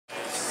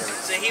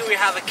So here we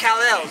have a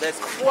Kal-El, the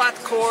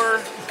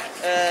quad-core.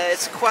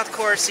 It's a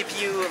quad-core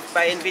CPU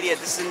by NVIDIA.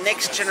 This is the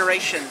next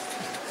generation.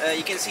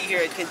 You can see here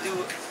it can do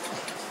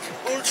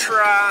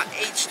ultra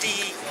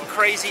HD,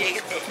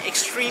 crazy,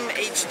 extreme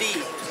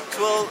HD.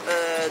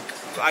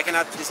 12. I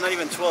cannot. It's not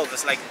even 12.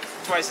 It's like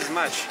twice as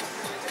much.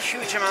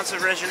 Huge amounts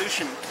of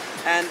resolution,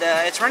 and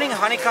it's running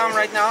Honeycomb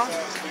right now.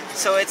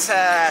 So it's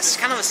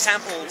kind of a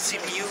sample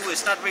CPU.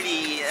 It's not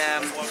really.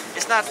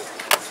 It's not.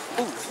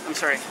 Ooh, I'm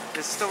sorry. Is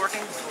it still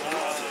working?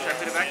 Should I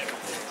put it back?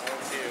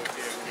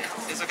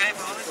 It's okay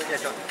for a moment? Yeah,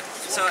 sure.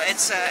 So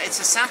it's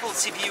a sampled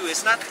CPU.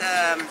 It's not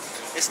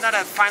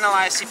a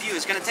finalized CPU.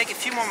 It's going to take a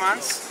few more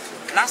months.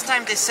 Last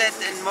time they said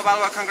in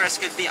Mobile World Congress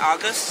it could be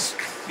August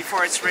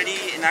before it's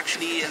ready and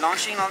actually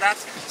launching and all that.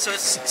 So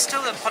it's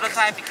still a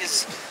prototype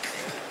because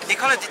they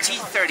call it the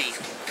T30,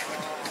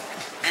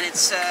 and it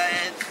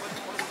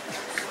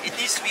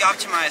needs to be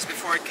optimized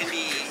before it can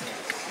be.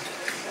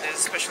 There's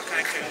a special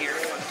connector here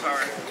for the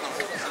power.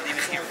 I'll leave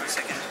it here for a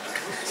second.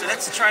 So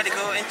let's try to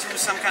go into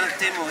some kind of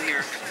demo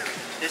here.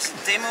 There's a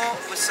demo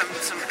with some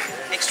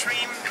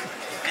extreme,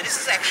 and this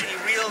is actually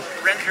real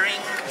rendering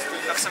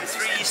of some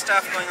 3D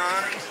stuff going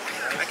on.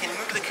 I can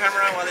move the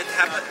camera while it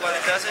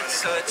does it,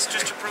 so it's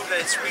just to prove that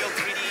it's real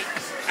 3D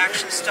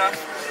action stuff.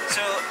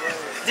 So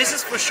this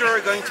is for sure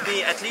going to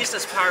be at least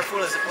as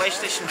powerful as the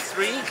PlayStation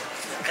 3.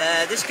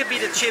 This could be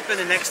the chip in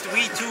the next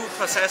Wii 2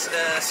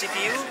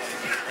 CPU,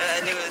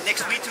 the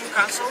next Wii 2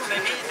 console,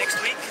 maybe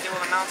next week. They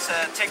will announce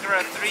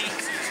Tegra 3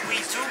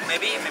 Wii 2,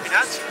 maybe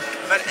not.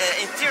 But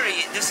in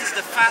theory, this is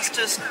the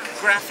fastest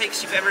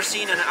graphics you've ever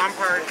seen on an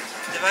ARM-powered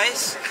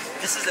device.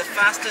 This is the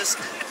fastest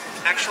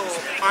actual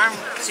ARM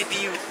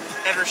CPU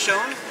ever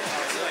shown.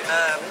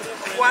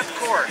 Quad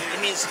core.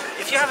 It means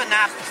if you have an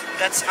app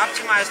that's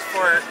optimized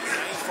for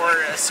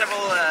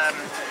several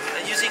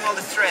using all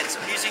the threads,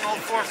 using all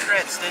 4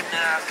 threads, then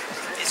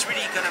it's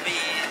really gonna be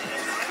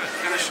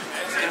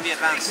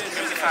advanced, it's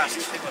gonna be fast.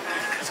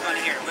 Let's go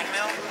in here.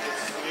 Windmill.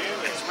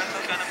 Is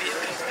windmill gonna be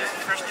the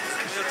first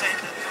we'll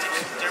take the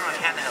German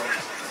handheld.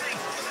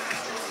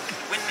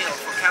 Windmill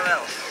for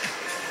Kal-El.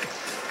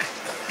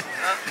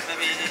 Oh,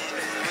 maybe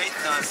wait,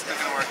 no, it's not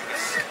gonna work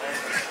because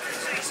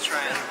let's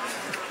try it.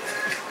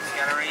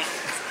 Gallery.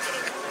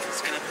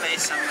 It's gonna play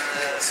some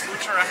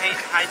ultra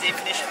high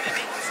definition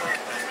maybe.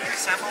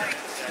 Sample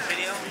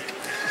video.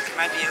 It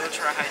might be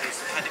ultra high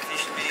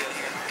definition video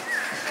here.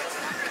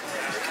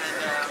 And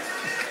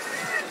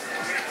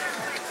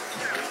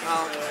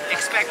well,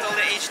 expect all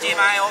the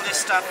HDMI, all this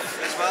stuff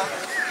as well.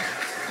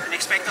 And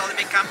expect all the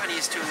big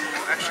companies to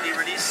actually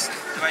release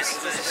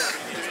devices with this.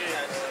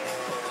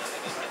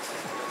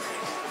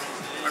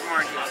 What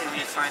more can we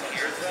find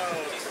here?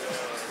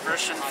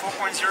 Version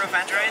 4.0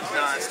 Phandroid?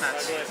 No, it's not.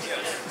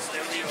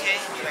 DK,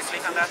 did I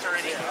click on that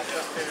already?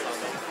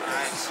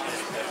 Alright.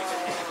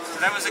 So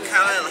that was a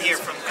Kal-El here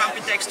from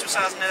Computex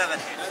 2011.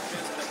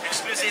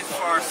 Exclusive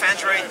for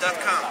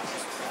Phandroid.com.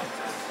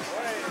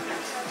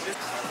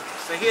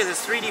 So here's a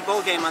 3D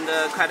ball game on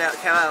the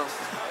Kal-El.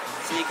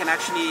 So you can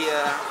actually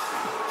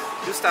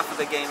do stuff with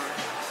the game.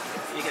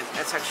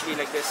 It's actually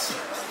like this.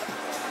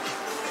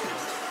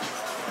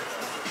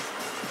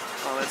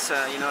 Well, it's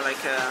you know, like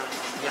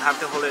you have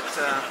to hold it.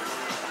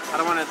 I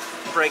don't want to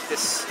break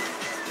this.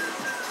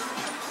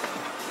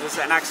 There's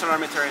an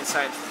accelerometer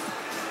inside,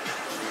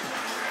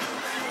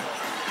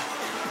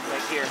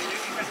 like here.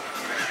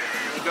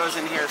 It goes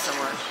in here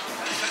somewhere.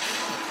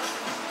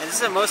 And this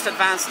is the most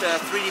advanced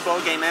 3D ball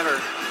game ever.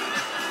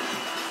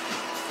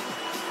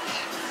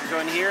 You go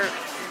in here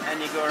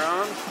and you go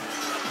around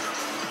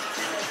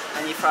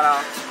and you fall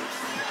out.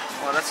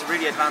 Well, that's a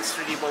really advanced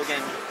 3D ball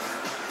game.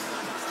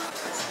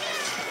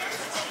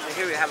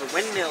 Here we have a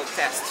windmill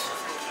test.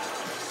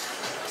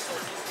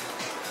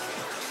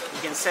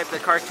 You can set the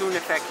cartoon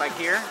effect like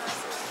here,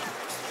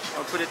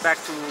 or put it back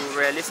to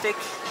realistic.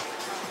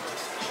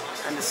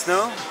 And the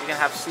snow, you can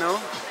have snow,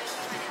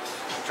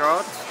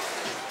 drought,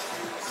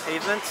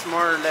 pavement,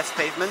 more or less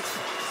pavement.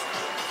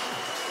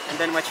 And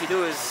then what you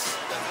do is,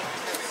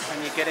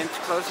 when you get in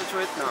closer to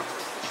it, no.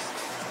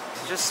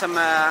 Just some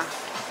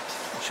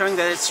showing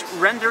that it's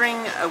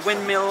rendering a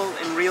windmill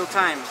in real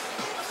time.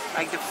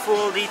 Like the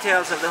full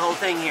details of the whole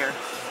thing here.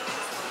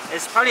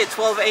 It's probably a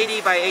 1280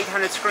 by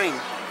 800 screen.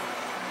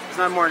 It's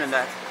not more than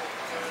that.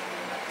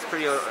 It's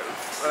pretty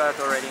full out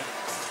already.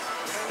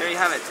 There you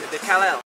have it, the Kal-El.